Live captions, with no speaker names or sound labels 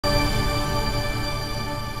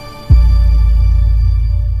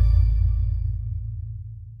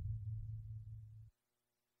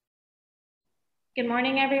Good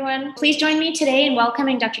morning, everyone. Please join me today in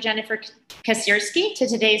welcoming Dr. Jennifer Kasierski to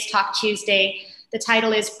today's Talk Tuesday. The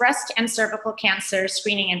title is Breast and Cervical Cancer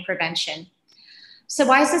Screening and Prevention. So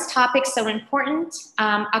why is this topic so important?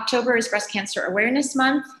 October is Breast Cancer Awareness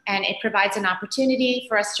Month, and it provides an opportunity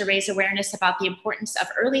for us to raise awareness about the importance of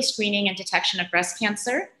early screening and detection of breast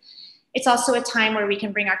cancer. It's also a time where we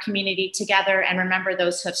can bring our community together and remember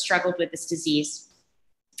those who have struggled with this disease.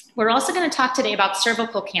 We're also going to talk today about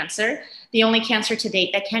cervical cancer, the only cancer to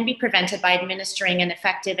date that can be prevented by administering an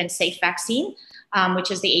effective and safe vaccine,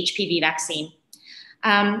 which is the HPV vaccine.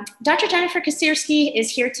 Dr. Jennifer Kasierski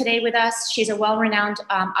is here today with us. She's a well-renowned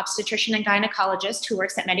obstetrician and gynecologist who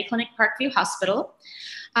works at Mediclinic Parkview Hospital.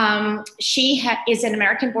 She is an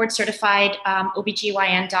American board certified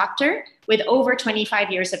OBGYN doctor with over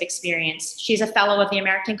 25 years of experience. She's a fellow of the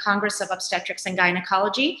American Congress of Obstetrics and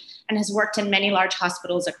Gynecology and has worked in many large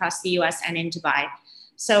hospitals across the US and in Dubai.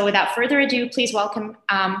 So without further ado, please welcome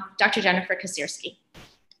Dr. Jennifer Kasierski.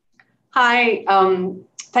 Hi,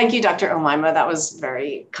 thank you, Dr. Omaima. That was a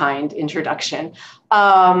very kind introduction.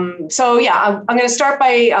 I'm going to start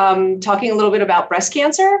by talking a little bit about breast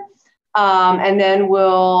cancer. And then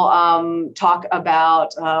we'll talk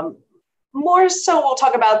about, we'll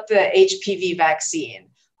talk about the HPV vaccine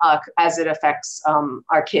as it affects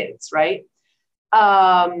our kids, right?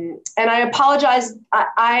 And I apologize,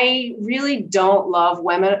 I really don't love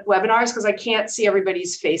webinars because I can't see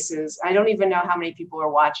everybody's faces. I don't even know how many people are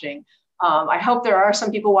watching. I hope there are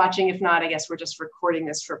some people watching. If not, I guess we're just recording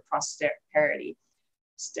this for posterity.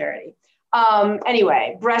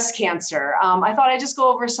 Anyway, breast cancer. I thought I'd just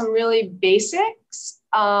go over some really basics,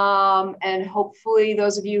 and hopefully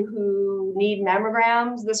those of you who need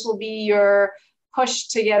mammograms, this will be your push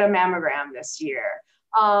to get a mammogram this year.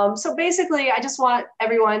 So basically, I just want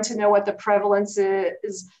everyone to know what the prevalence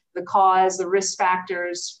is, the cause, the risk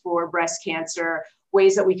factors for breast cancer,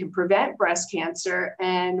 ways that we can prevent breast cancer,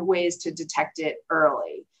 and ways to detect it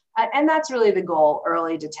early. And that's really the goal,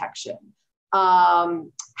 early detection.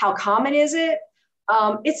 How common is it?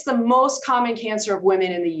 It's the most common cancer of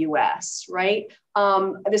women in the US, right?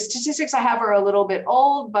 The statistics I have are a little bit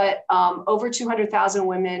old, but over 200,000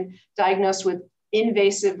 women diagnosed with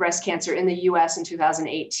invasive breast cancer in the US in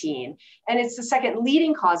 2018. And it's the second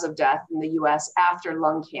leading cause of death in the US after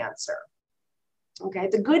lung cancer. Okay,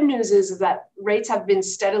 the good news is that rates have been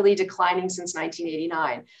steadily declining since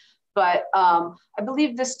 1989. But I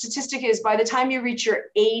believe the statistic is by the time you reach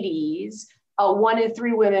your 80s, 1 in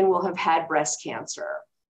 3 women will have had breast cancer.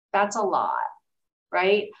 That's a lot,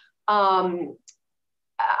 right?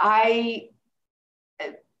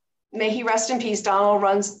 May he rest in peace, Donald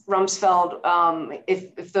Rumsfeld.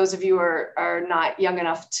 If those of you are not young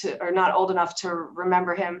enough to, or not old enough to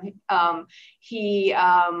remember him, he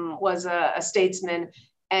was a statesman,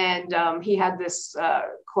 and he had this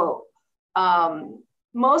quote,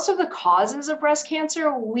 most of the causes of breast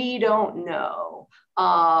cancer, we don't know.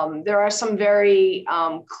 There are some very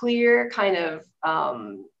clear kind of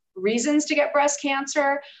reasons to get breast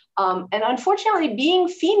cancer. And unfortunately, being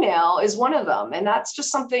female is one of them. And that's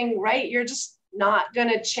just something, right? You're just not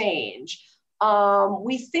gonna change.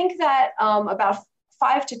 We think that about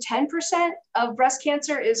 5 to 10% of breast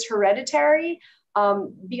cancer is hereditary.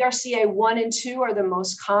 BRCA1 and 2 are the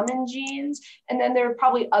most common genes. And then there are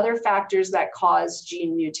probably other factors that cause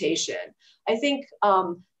gene mutation. I think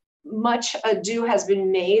much ado has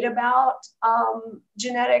been made about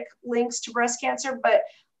genetic links to breast cancer, but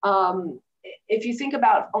if you think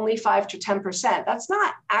about only 5 to 10%, that's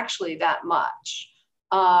not actually that much.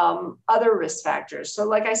 Other risk factors. So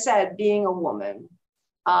like I said, being a woman,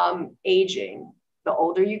 aging, the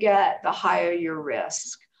older you get, the higher your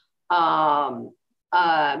risk.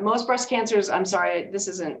 Most breast cancers, I'm sorry, this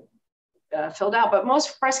isn't filled out, but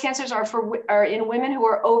most breast cancers are in women who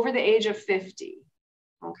are over the age of 50,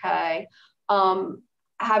 okay?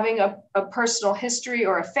 Having a personal history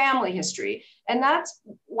or a family history. And that's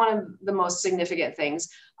one of the most significant things.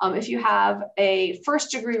 If you have a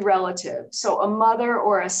first-degree relative, so a mother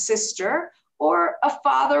or a sister, or a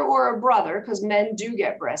father or a brother, because men do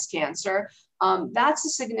get breast cancer, that's a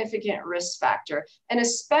significant risk factor. And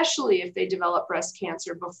especially if they develop breast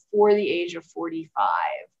cancer before the age of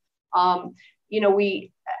 45.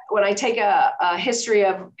 When I take a history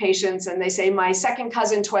of patients and they say, my second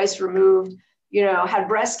cousin twice removed, had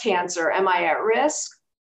breast cancer, am I at risk?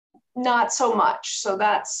 Not so much. So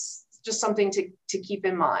that's just something to keep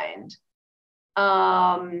in mind.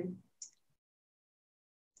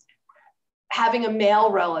 Having a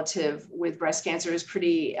male relative with breast cancer is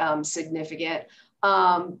pretty significant.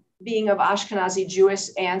 Being of Ashkenazi Jewish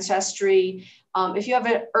ancestry, If you have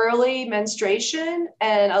an early menstruation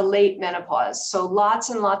and a late menopause, so lots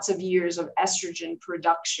and lots of years of estrogen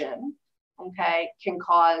production, okay, can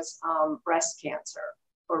cause breast cancer,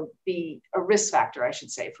 or be a risk factor, I should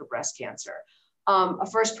say, for breast cancer. A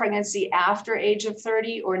first pregnancy after age of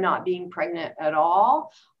 30, or not being pregnant at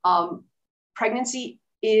all. Pregnancy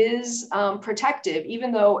is protective.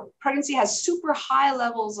 Even though pregnancy has super high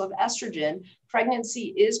levels of estrogen,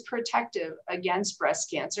 pregnancy is protective against breast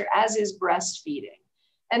cancer, as is breastfeeding.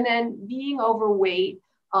 And then being overweight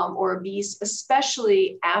or obese,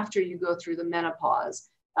 especially after you go through the menopause,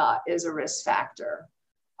 is a risk factor.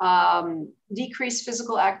 Decreased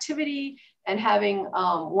physical activity and having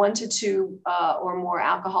 1 to 2 or more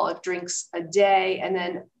alcoholic drinks a day, and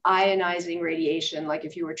then ionizing radiation, like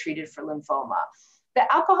if you were treated for lymphoma. The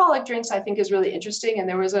alcoholic drinks, I think, is really interesting. And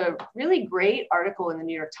there was a really great article in the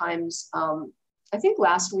New York Times, I think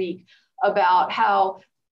last week, about how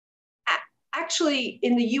actually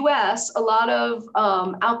in the US, a lot of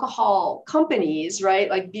alcohol companies, right,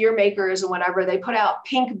 like beer makers and whatever, they put out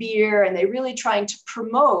pink beer, and they're really trying to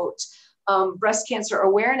promote Breast Cancer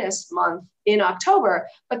Awareness Month in October.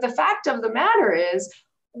 But the fact of the matter is,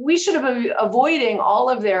 we should have been avoiding all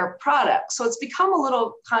of their products. So it's become a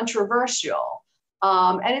little controversial.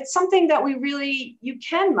 And it's something that you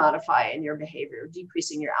can modify in your behavior,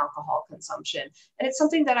 decreasing your alcohol consumption. And it's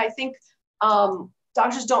something that I think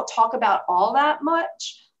doctors don't talk about all that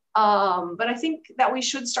much, but I think that we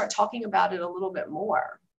should start talking about it a little bit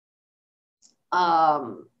more. A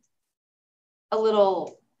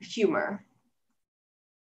little humor.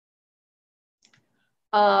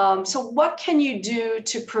 So what can you do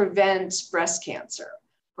to prevent breast cancer,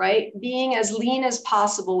 right? Being as lean as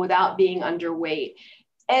possible without being underweight.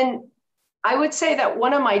 And I would say that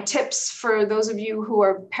one of my tips for those of you who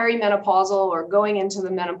are perimenopausal or going into the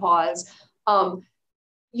menopause,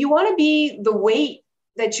 you want to be the weight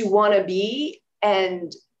that you want to be,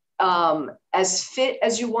 and as fit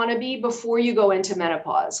as you want to be before you go into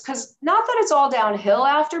menopause. Because not that it's all downhill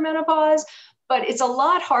after menopause, but it's a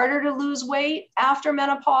lot harder to lose weight after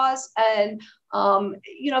menopause. And,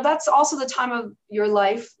 that's also the time of your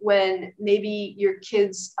life when maybe your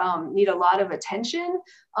kids need a lot of attention,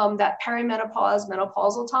 that perimenopause,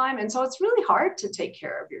 menopausal time. And so it's really hard to take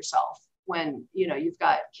care of yourself when, you've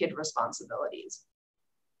got kid responsibilities.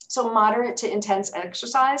 So moderate to intense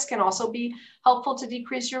exercise can also be helpful to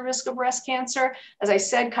decrease your risk of breast cancer. As I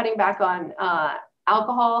said, cutting back on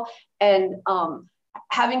alcohol and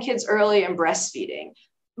having kids early and breastfeeding.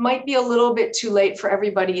 Might be a little bit too late for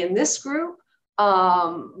everybody in this group,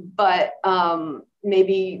 but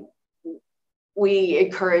maybe we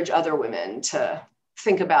encourage other women to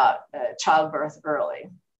think about childbirth early.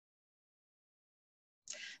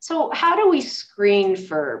 So how do we screen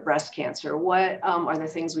for breast cancer? What are the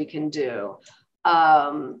things we can do?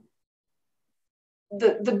 The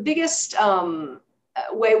biggest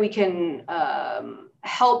way we can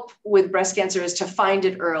help with breast cancer is to find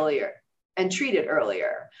it earlier and treat it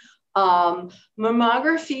earlier.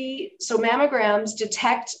 Mammography, so mammograms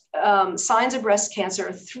detect signs of breast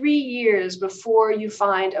cancer 3 years before you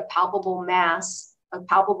find a palpable mass, a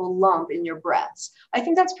palpable lump in your breasts. I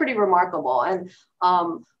think that's pretty remarkable. And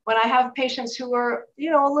when I have patients who are,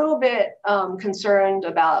 a little bit concerned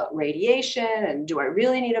about radiation and do I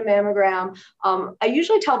really need a mammogram, I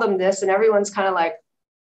usually tell them this, and everyone's kind of like,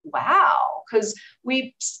 wow, because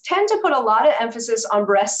we tend to put a lot of emphasis on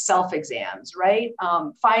breast self-exams, right?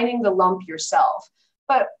 Finding the lump yourself.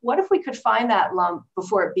 But what if we could find that lump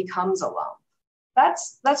before it becomes a lump?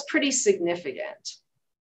 That's pretty significant.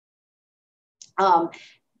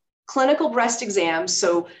 Clinical breast exams,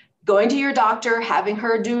 so going to your doctor, having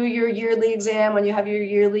her do your yearly exam when you have your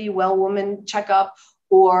yearly well woman checkup,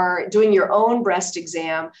 or doing your own breast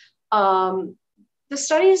exam. The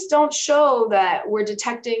studies don't show that we're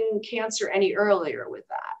detecting cancer any earlier with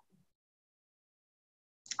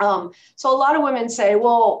that. So a lot of women say,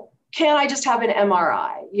 well, can I just have an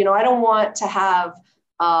MRI? I don't want to have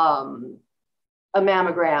a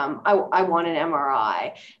mammogram. I want an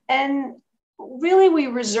MRI. And really, we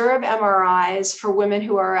reserve MRIs for women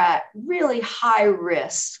who are at really high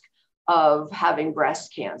risk of having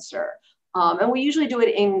breast cancer. And we usually do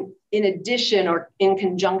it in addition or in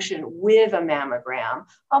conjunction with a mammogram.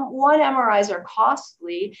 One, MRIs are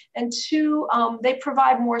costly, and two, they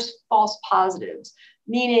provide more false positives,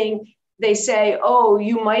 meaning they say, oh,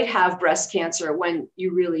 you might have breast cancer when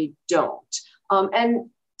you really don't. And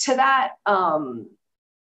to that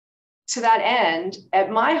end, at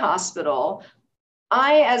my hospital,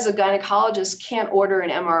 I, as a gynecologist, can't order an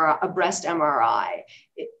MRI, a breast MRI.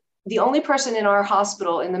 the only person in our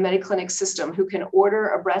hospital in the Mediclinic system who can order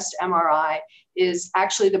a breast MRI is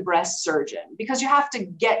actually the breast surgeon, because you have to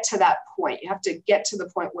get to that point. You have to get to the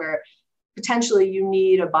point where potentially you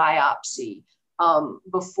need a biopsy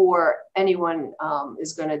before anyone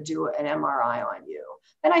is going to do an MRI on you.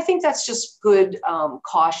 And I think that's just good,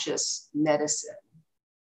 cautious medicine.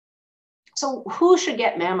 So who should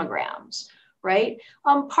get mammograms, right?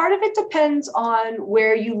 Part of it depends on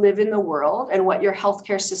where you live in the world and what your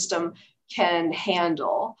healthcare system can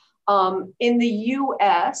handle. In the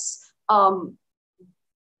US,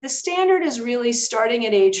 the standard is really starting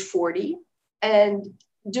at age 40 and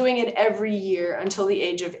doing it every year until the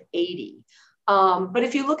age of 80. But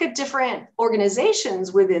if you look at different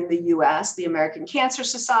organizations within the US, the American Cancer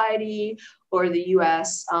Society or the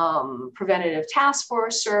US Preventative Task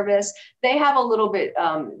Force Service, they have a little bit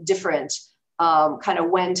different kind of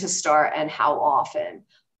when to start and how often.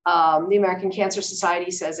 The American Cancer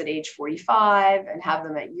Society says at age 45 and have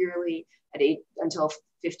them at yearly at until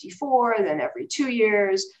 54, then every 2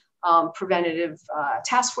 years. Preventative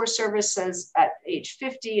Task Force Service says at age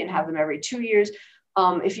 50 and have them every 2 years.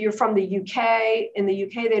 If you're from the UK, in the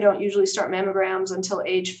UK, they don't usually start mammograms until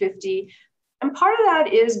age 50. And part of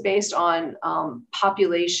that is based on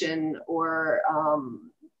population or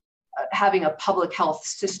having a public health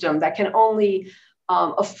system that can only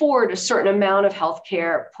afford a certain amount of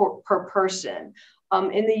healthcare per person.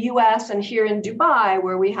 In the US and here in Dubai,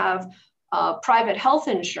 where we have private health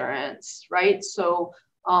insurance, right? So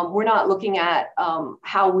we're not looking at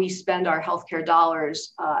how we spend our healthcare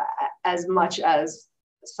dollars as much as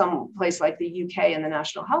some place like the UK and the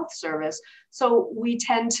National Health Service. So we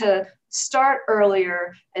tend to start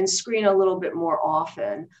earlier and screen a little bit more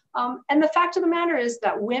often. And the fact of the matter is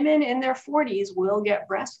that women in their 40s will get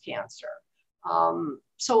breast cancer.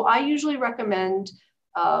 So I usually recommend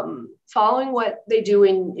following what they do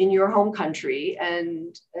in your home country.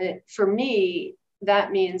 And for me,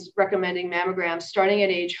 that means recommending mammograms starting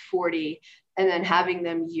at age 40 and then having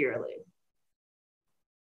them yearly.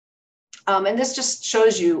 And this just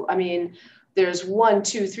shows you, I mean, there's 1,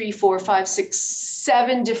 2, 3, 4, 5, 6,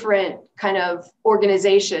 7 different kind of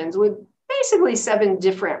organizations with basically 7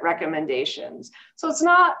 different recommendations. So it's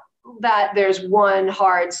not that there's one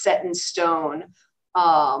hard set in stone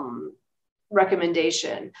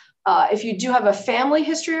recommendation. If you do have a family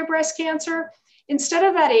history of breast cancer, instead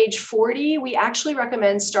of at age 40, we actually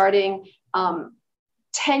recommend starting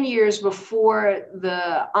 10 years before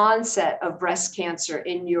the onset of breast cancer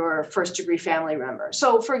in your first degree family member.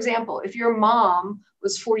 So for example, if your mom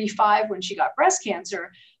was 45 when she got breast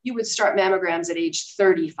cancer, you would start mammograms at age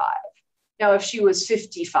 35. Now, if she was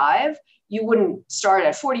 55, you wouldn't start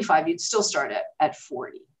at 45, you'd still start at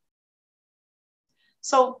 40.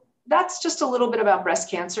 So that's just a little bit about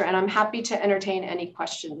breast cancer, and I'm happy to entertain any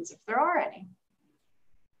questions if there are any.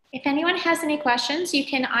 If anyone has any questions, you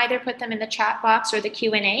can either put them in the chat box or the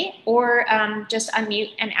Q&A, or just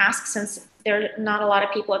unmute and ask, since there are not a lot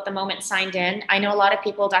of people at the moment signed in. I know a lot of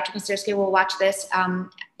people, Dr. Kosierski, will watch this,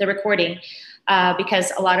 the recording,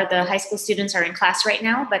 because a lot of the high school students are in class right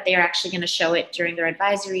now, but they are actually going to show it during their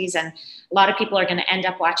advisories, and a lot of people are going to end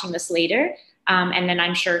up watching this later, and then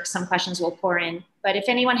I'm sure some questions will pour in. But if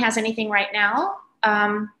anyone has anything right now,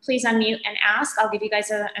 please unmute and ask. I'll give you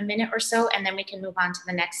guys a minute or so, and then we can move on to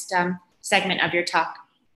the next segment of your talk.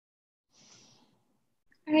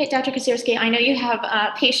 All right, Dr. Kosierski, I know you have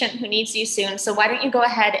a patient who needs you soon, so why don't you go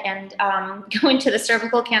ahead and go into the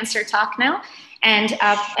cervical cancer talk now. And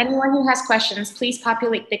anyone who has questions, please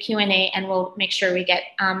populate the Q&A and we'll make sure we get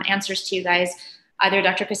answers to you guys. Either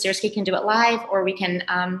Dr. Kosierski can do it live, or we can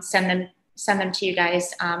send them to you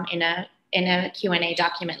guys in a Q&A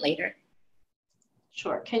document later.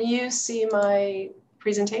 Sure. Can you see my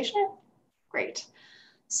presentation? Great.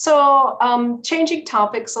 So changing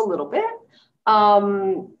topics a little bit.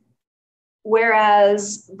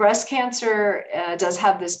 Whereas breast cancer does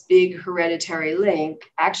have this big hereditary link,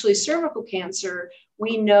 actually cervical cancer,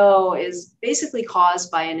 we know, is basically caused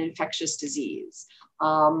by an infectious disease,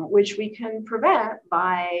 which we can prevent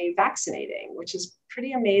by vaccinating, which is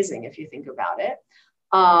pretty amazing if you think about it.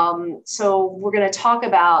 So we're going to talk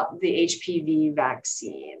about the HPV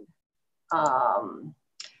vaccine.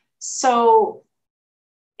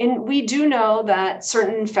 We do know that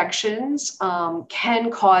certain infections can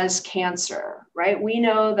cause cancer, right? We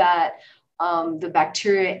know that the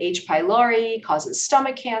bacteria H. pylori causes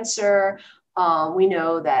stomach cancer. We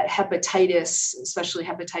know that hepatitis, especially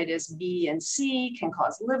hepatitis B and C, can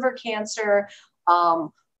cause liver cancer.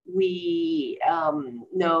 We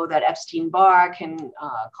know that Epstein-Barr can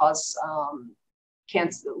cause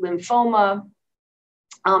cancer, lymphoma.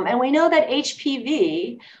 And we know that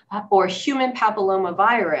HPV, or human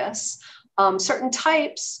papillomavirus, certain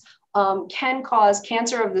types can cause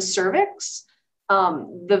cancer of the cervix,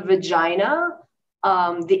 the vagina,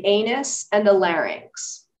 the anus, and the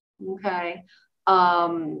larynx. Okay.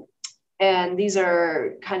 And these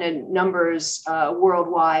are kind of numbers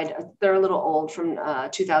worldwide. They're a little old, from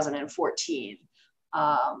 2014.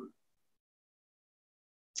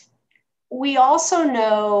 We also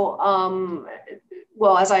know,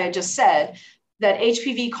 well, as I had just said, that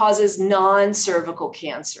HPV causes non-cervical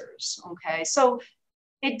cancers, okay? So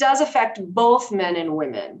it does affect both men and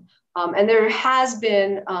women. And there has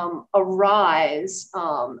been a rise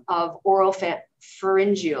of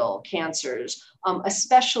oropharyngeal cancers,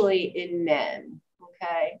 especially in men,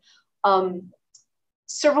 okay?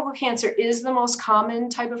 Cervical cancer is the most common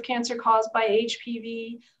type of cancer caused by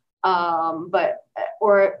HPV,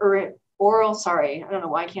 sorry, I don't know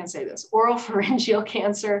why I can't say this. Oropharyngeal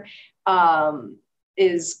cancer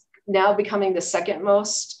is now becoming the second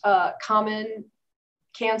most common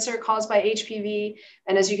cancer caused by HPV.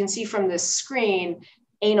 And as you can see from this screen,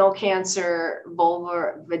 anal cancer,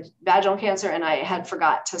 vulvar, vaginal cancer, and I had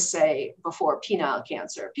forgot to say before, penile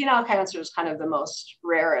cancer. Penile cancer is kind of the most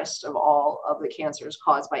rarest of all of the cancers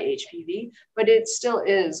caused by HPV, but it still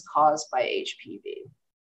is caused by HPV.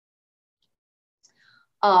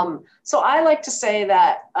 So I like to say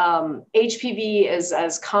that HPV is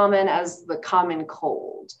as common as the common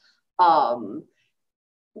cold.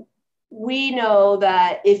 We know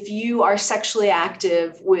that if you are sexually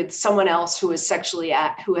active with someone else who is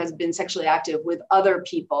who has been sexually active with other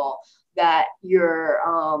people, that your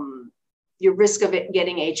risk of it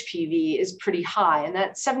getting HPV is pretty high, and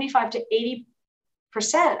that 75 to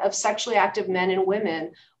 80% of sexually active men and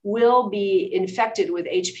women will be infected with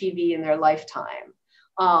HPV in their lifetime.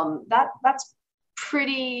 That's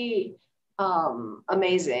pretty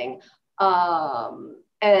amazing.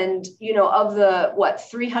 And, you know, of the,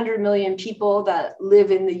 300 million people that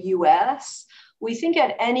live in the US, we think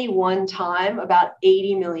at any one time, about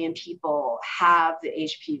 80 million people have the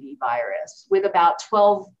HPV virus, with about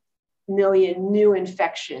 12 million new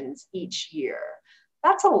infections each year.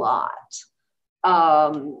 That's a lot.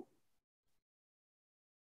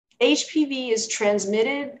 HPV is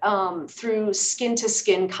transmitted through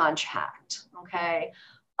skin-to-skin contact, okay?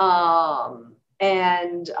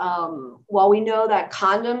 While we know that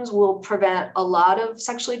condoms will prevent a lot of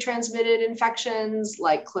sexually transmitted infections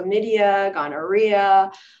like chlamydia,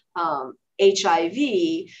 gonorrhea,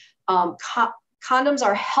 HIV, condoms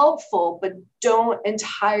are helpful, but don't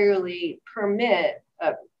entirely prohibit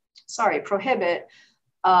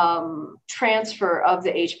transfer of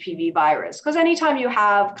the HPV virus. Because anytime you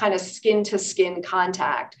have kind of skin-to-skin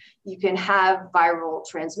contact, you can have viral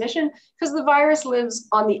transmission, because the virus lives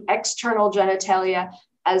on the external genitalia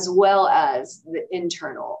as well as the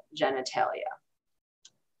internal genitalia.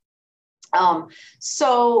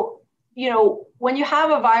 So, you know, when you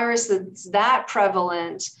have a virus that's that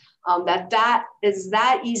prevalent, that is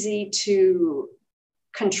that easy to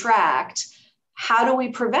contract, how do we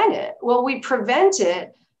prevent it? Well, we prevent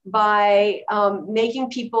it by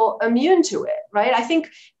making people immune to it, right? I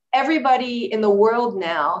think everybody in the world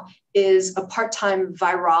now is a part-time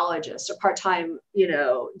virologist, a part-time,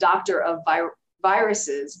 doctor of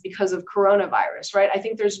viruses because of coronavirus, right? I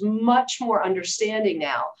think there's much more understanding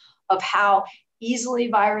now of how easily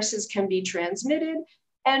viruses can be transmitted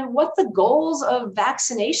and what the goals of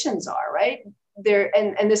vaccinations are, right?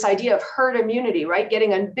 And this idea of herd immunity, right?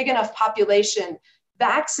 Getting a big enough population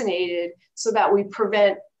vaccinated so that we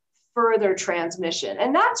prevent further transmission.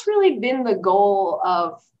 And that's really been the goal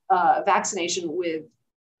of vaccination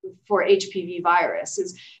for HPV virus,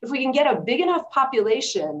 is if we can get a big enough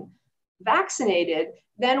population vaccinated,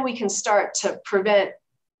 then we can start to prevent,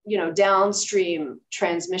 downstream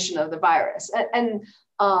transmission of the virus. And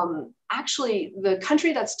actually, the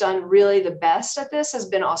country that's done really the best at this has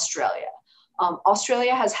been Australia.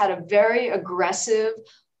 Australia has had a very aggressive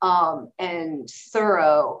and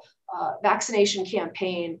thorough vaccination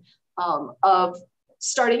campaign of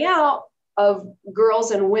starting out of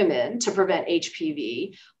girls and women to prevent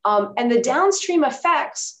HPV. And the downstream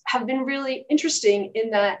effects have been really interesting in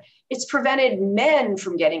that it's prevented men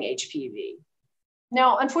from getting HPV.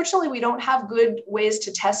 Now, unfortunately, we don't have good ways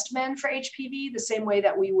to test men for HPV the same way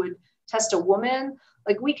that we would test a woman.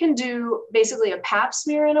 Like, we can do basically a pap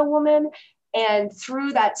smear in a woman, and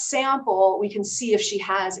through that sample, we can see if she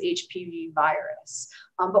has HPV virus.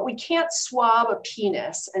 But we can't swab a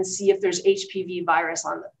penis and see if there's HPV virus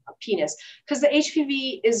on a penis, because the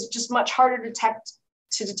HPV is just much harder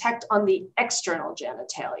to detect on the external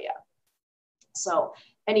genitalia. So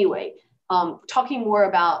anyway, talking more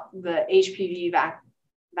about the HPV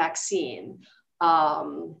vaccine.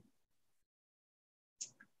 The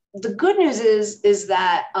good news is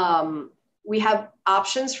that we have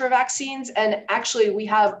options for vaccines, and actually we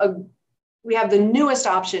have the newest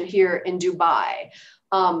option here in Dubai.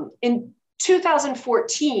 In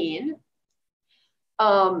 2014,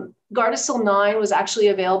 Gardasil 9 was actually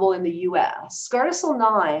available in the US. Gardasil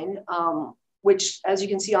 9, which, as you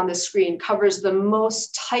can see on this screen, covers the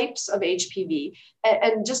most types of HPV.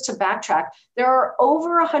 And just to backtrack, there are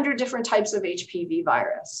over 100 different types of HPV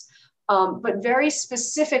virus, but very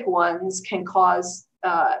specific ones can cause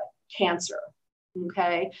cancer,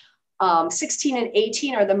 okay? 16 and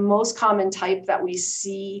 18 are the most common type that we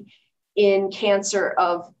see in cancer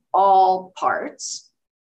of all parts.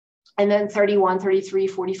 And then 31, 33,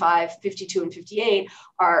 45, 52, and 58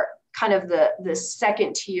 are kind of the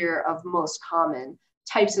second tier of most common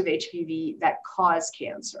types of HPV that cause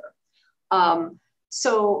cancer.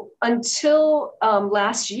 So until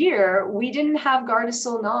last year, we didn't have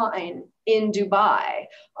Gardasil 9 in Dubai,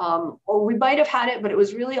 or we might have had it, but it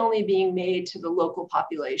was really only being made to the local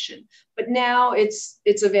population. But now it's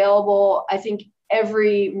available. I think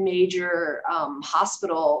every major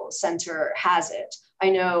hospital center has it. I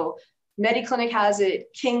know MediClinic has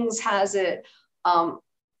it, King's has it.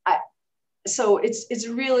 So it's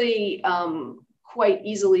really quite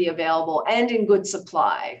easily available and in good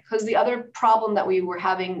supply. Because the other problem that we were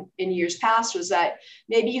having in years past was that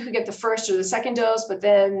maybe you could get the first or the second dose, but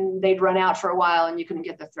then they'd run out for a while and you couldn't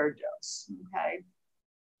get the third dose, okay?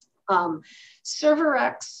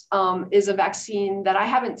 Cervarix is a vaccine that I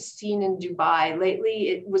haven't seen in Dubai lately.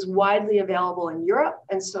 It was widely available in Europe.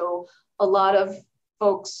 And so a lot of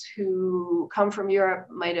folks who come from Europe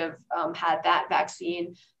might have had that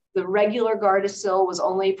vaccine. The regular Gardasil was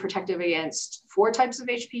only protective against 4 types of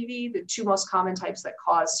HPV, the 2 most common types that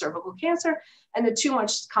cause cervical cancer, and the 2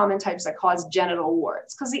 most common types that cause genital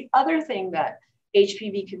warts. Because the other thing that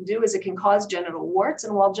HPV can do is it can cause genital warts.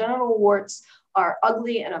 And while genital warts are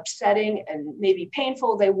ugly and upsetting and maybe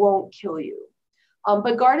painful, they won't kill you.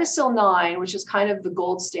 But Gardasil 9, which is kind of the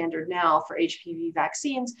gold standard now for HPV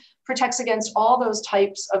vaccines, protects against all those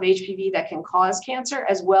types of HPV that can cause cancer,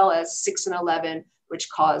 as well as 6 and 11, which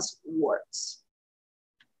cause warts.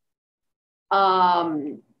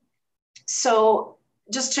 So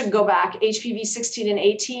just to go back, HPV 16 and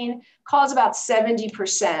 18 cause about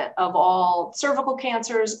 70% of all cervical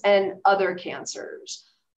cancers and other cancers.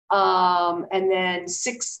 And then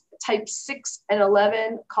type 6 and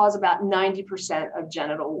 11 cause about 90% of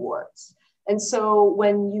genital warts. And so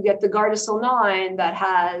when you get the Gardasil 9 that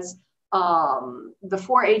has the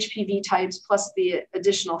 4 HPV types plus the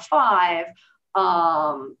additional 5,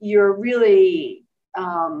 you're really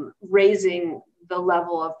raising the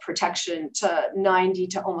level of protection to 90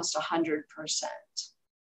 to almost 100%.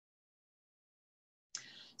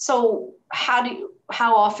 So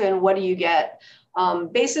how often, what do you get?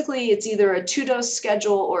 Basically, it's either a 2-dose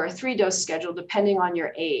schedule or a 3-dose schedule, depending on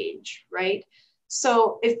your age, right?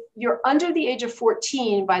 So if you're under the age of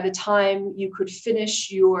 14, by the time you could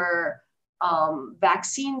finish your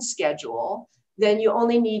vaccine schedule, then you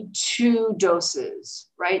only need 2 doses,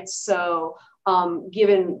 right? So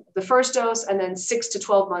given the first dose, and then 6 to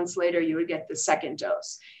 12 months later, you would get the second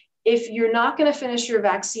dose. If you're not going to finish your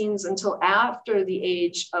vaccines until after the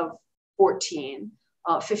age of 14,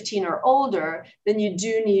 15 or older, then you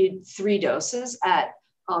do need 3 doses at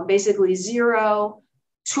basically 0,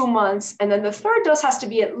 2 months, and then the third dose has to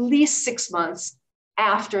be at least 6 months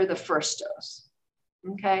after the first dose,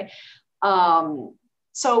 okay?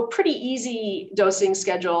 So pretty easy dosing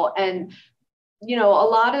schedule. And, you know, a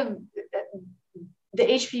lot of the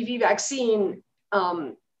HPV vaccine,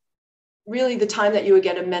 really the time that you would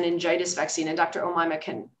get a meningitis vaccine, and Dr. Omaima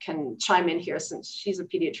can chime in here since she's a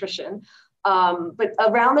pediatrician, but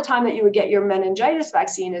around the time that you would get your meningitis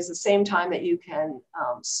vaccine is the same time that you can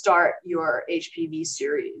start your HPV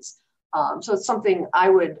series. So it's something I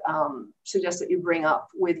would suggest that you bring up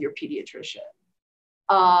with your pediatrician.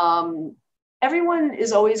 Everyone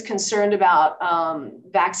is always concerned about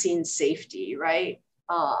vaccine safety, right?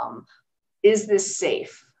 Is this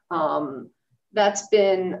safe? That's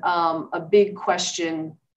been a big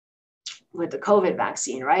question with the COVID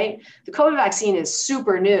vaccine, right? The COVID vaccine is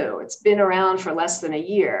super new. It's been around for less than a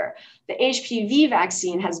year. The HPV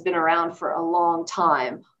vaccine has been around for a long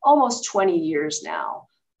time, almost 20 years now.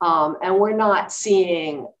 And we're not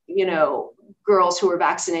seeing, you know, girls who were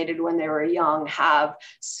vaccinated when they were young have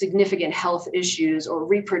significant health issues or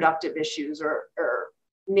reproductive issues or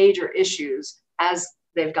major issues as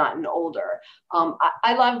they've gotten older.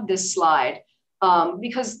 I love this slide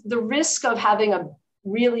because the risk of having a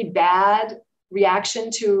really bad reaction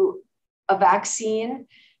to a vaccine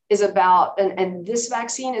is about, and this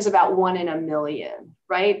vaccine is about 1 in a million,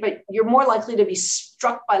 right? But you're more likely to be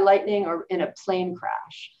struck by lightning or in a plane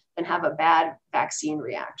crash than have a bad vaccine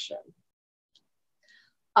reaction.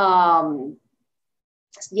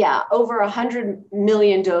 Yeah, over 100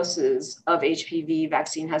 million doses of HPV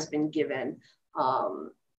vaccine has been given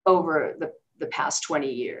over the past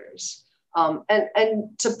 20 years.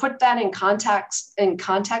 And to put that in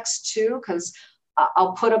context too, because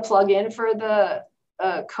I'll put a plug in for the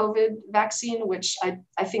COVID vaccine, which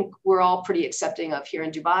I think we're all pretty accepting of here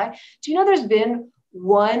in Dubai. Do you know there's been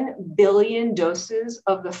 1 billion doses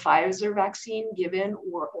of the Pfizer vaccine given,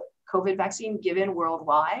 or COVID vaccine given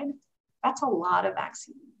worldwide? That's a lot of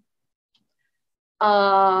vaccine.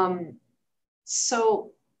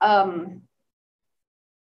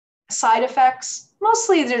 Side effects,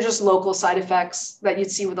 mostly they're just local side effects that you'd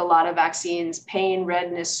see with a lot of vaccines: pain,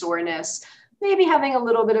 redness, soreness, maybe having a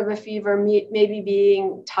little bit of a fever, maybe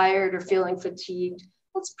being tired or feeling fatigued.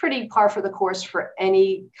 That's pretty par for the course for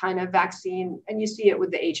any kind of vaccine. And you see it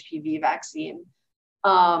with the HPV vaccine.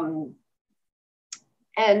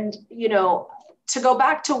 And, you know, to go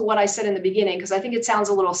back to what I said in the beginning, because I think it sounds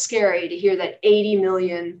a little scary to hear that 80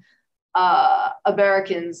 million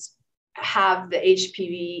Americans have the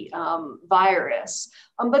HPV virus.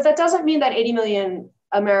 But that doesn't mean that 80 million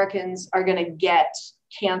Americans are going to get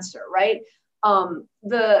cancer, right?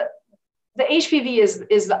 The HPV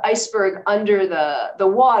is the iceberg under the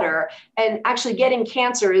water, and actually getting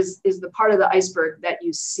cancer is the part of the iceberg that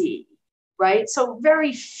you see, right? So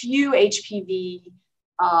very few HPV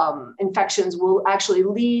infections will actually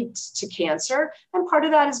lead to cancer. And part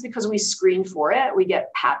of that is because we screen for it. We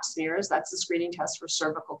get pap smears. That's the screening test for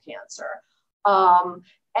cervical cancer.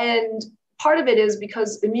 And part of it is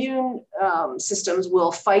because immune systems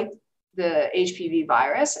will fight the HPV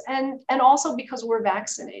virus, and also because we're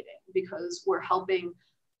vaccinating, because we're helping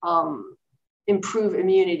improve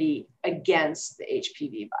immunity against the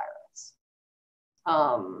HPV virus.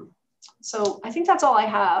 So I think that's all I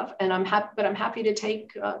have, and I'm happy to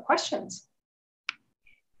take questions.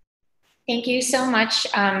 Thank you so much,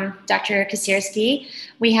 Dr. Kasiersky.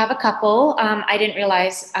 We have a couple. I didn't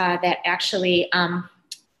realize that actually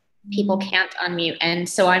people can't unmute, and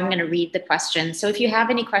so I'm going to read the questions. So if you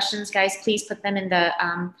have any questions, guys, please put them in the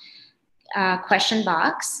question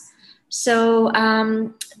box. So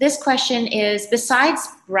this question is, besides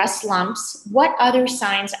breast lumps, what other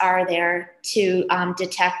signs are there to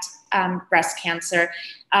detect breast cancer,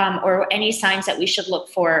 or any signs that we should look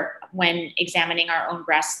for when examining our own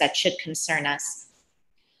breasts that should concern us?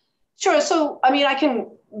 Sure. So, I mean, I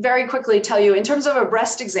can very quickly tell you, in terms of a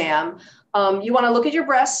breast exam, you want to look at your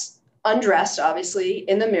breasts undressed, obviously,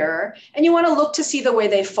 in the mirror, and you want to look to see the way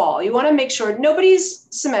they fall. You want to make sure nobody's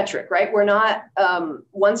symmetric, right? We're not,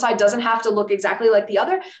 one side doesn't have to look exactly like the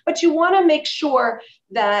other, but you want to make sure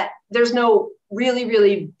that there's no really,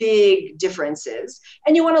 really big differences.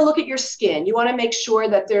 And you want to look at your skin. You want to make sure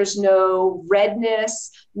that there's no redness,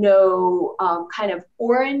 no kind of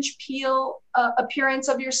orange peel appearance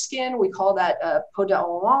of your skin. We call that peau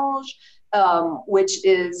d'orange, which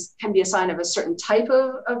can be a sign of a certain type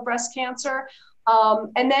of breast cancer.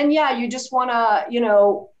 And then, yeah, you just want to, you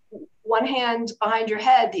know, one hand behind your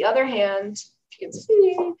head, the other hand, if you can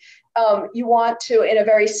see, you want to, in a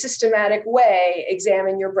very systematic way,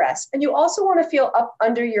 examine your breast. And you also want to feel up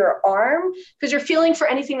under your arm, because you're feeling for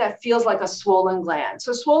anything that feels like a swollen gland.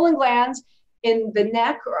 So swollen glands in the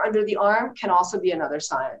neck or under the arm can also be another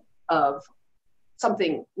sign of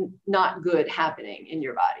something not good happening in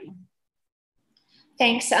your body.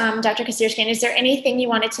 Thanks, Dr. Kasiersky. And is there anything you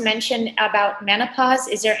wanted to mention about menopause?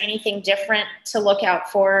 Is there anything different to look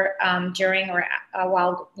out for during or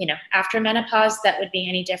while, you know, after menopause that would be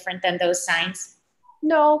any different than those signs?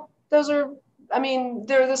 No, those are, I mean,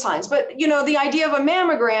 they're the signs. But, you know, the idea of a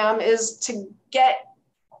mammogram is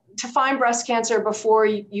to find breast cancer before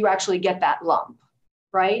you actually get that lump,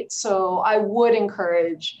 right? So I would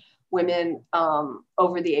encourage women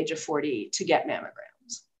over the age of 40 to get mammograms.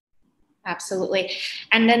 Absolutely.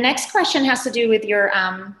 And the next question has to do with your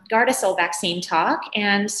Gardasil vaccine talk.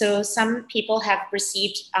 And so some people have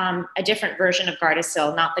received a different version of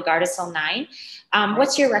Gardasil, not the Gardasil 9.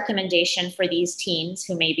 What's your recommendation for these teens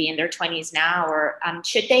who may be in their 20s now, or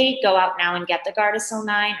should they go out now and get the Gardasil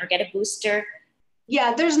 9 or get a booster?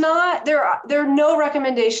 Yeah, there are no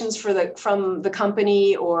recommendations from the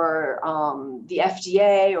company or the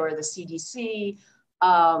FDA or the CDC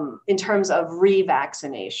in terms of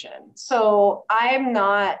revaccination. So I'm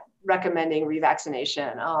not recommending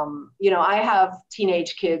revaccination. You know, I have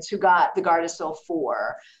teenage kids who got the Gardasil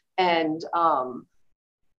 4, and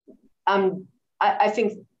I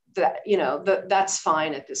think that, you know, that's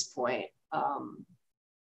fine at this point.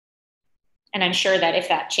 And I'm sure that if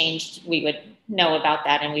that changed, we would know about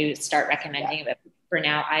that and we would start recommending it. But for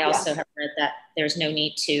now, I also have read that there's no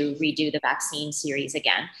need to redo the vaccine series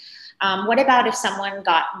again. What about if someone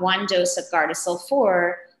got one dose of Gardasil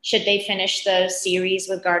 4? Should they finish the series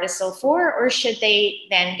with Gardasil 4, or should they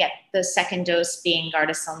then get the second dose being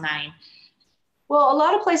Gardasil 9? Well, a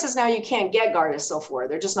lot of places now you can't get Gardasil 4.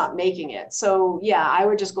 They're just not making it. So yeah, I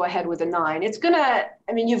would just go ahead with a 9. It's gonna,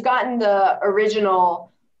 I mean, you've gotten the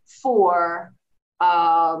original 4,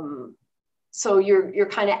 so you're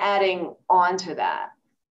kind of adding on to that.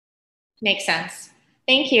 Makes sense.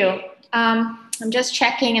 Thank you. I'm just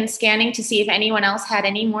checking and scanning to see if anyone else had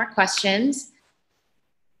any more questions.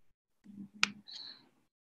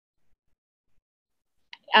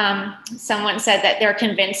 Someone said that they're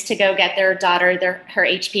convinced to go get their daughter her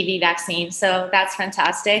HPV vaccine. So that's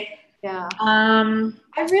fantastic. Yeah. I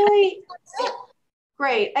really,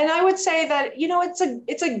 great. And I would say that, you know, it's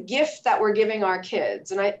a gift that we're giving our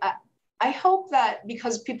kids. And I hope that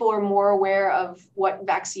because people are more aware of what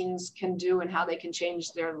vaccines can do and how they can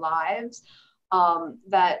change their lives,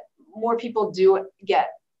 that more people do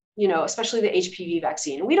get, you know, especially the HPV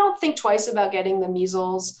vaccine. We don't think twice about getting the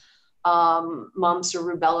measles, mumps or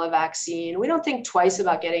rubella vaccine. We don't think twice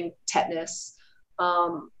about getting tetanus.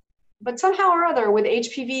 But somehow or other with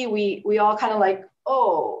HPV, we all kind of like,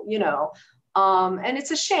 oh, you know, and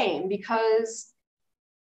it's a shame because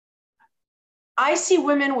I see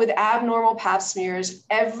women with abnormal pap smears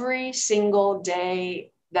every single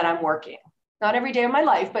day that I'm working. Not every day of my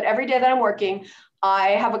life, but every day that I'm working,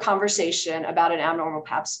 I have a conversation about an abnormal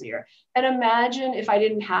pap smear. And imagine if I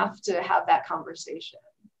didn't have to have that conversation.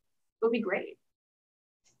 It would be great.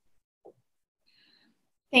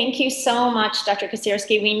 Thank you so much, Dr.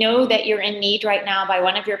 Kacierski. We know that you're in need right now by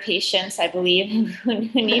one of your patients, I believe, who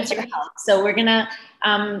needs your help. So we're gonna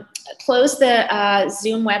close the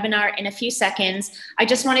Zoom webinar in a few seconds. I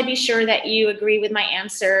just want to be sure that you agree with my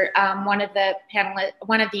answer. One of the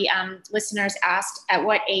listeners asked, at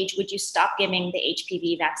what age would you stop giving the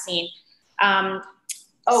HPV vaccine? And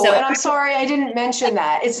I'm sorry, I didn't mention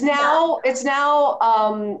that. It's now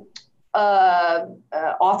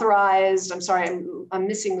authorized. I'm sorry, I'm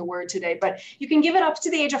missing the word today, but you can give it up to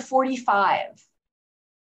the age of 45.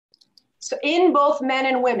 So in both men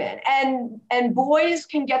and women, and boys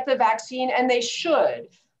can get the vaccine, and they should.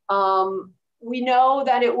 We know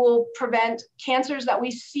that it will prevent cancers that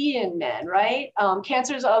we see in men, right?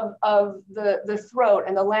 Cancers of the throat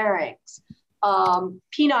and the larynx,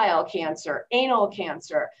 penile cancer, anal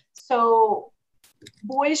cancer. So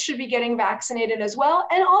boys should be getting vaccinated as well.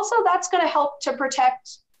 And also that's going to help to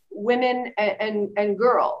protect women and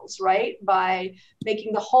girls, right? By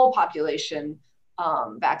making the whole population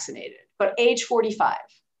vaccinated, but age 45.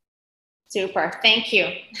 Super, thank you.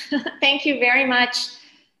 Thank you very much.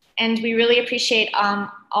 And we really appreciate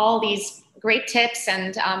all these great tips.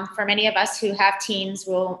 And for many of us who have teens,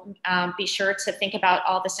 we'll be sure to think about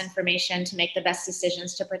all this information to make the best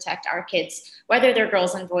decisions to protect our kids, whether they're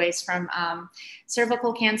girls and boys, from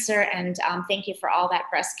cervical cancer. And thank you for all that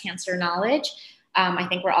breast cancer knowledge. I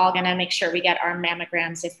think we're all gonna make sure we get our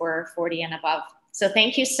mammograms if we're 40 and above. So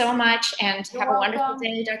thank you so much, and have a wonderful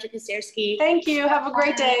day, Dr. Kacierski. Thank you, have a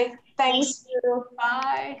great day. Thanks. Thank you.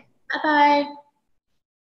 Bye. Bye-bye.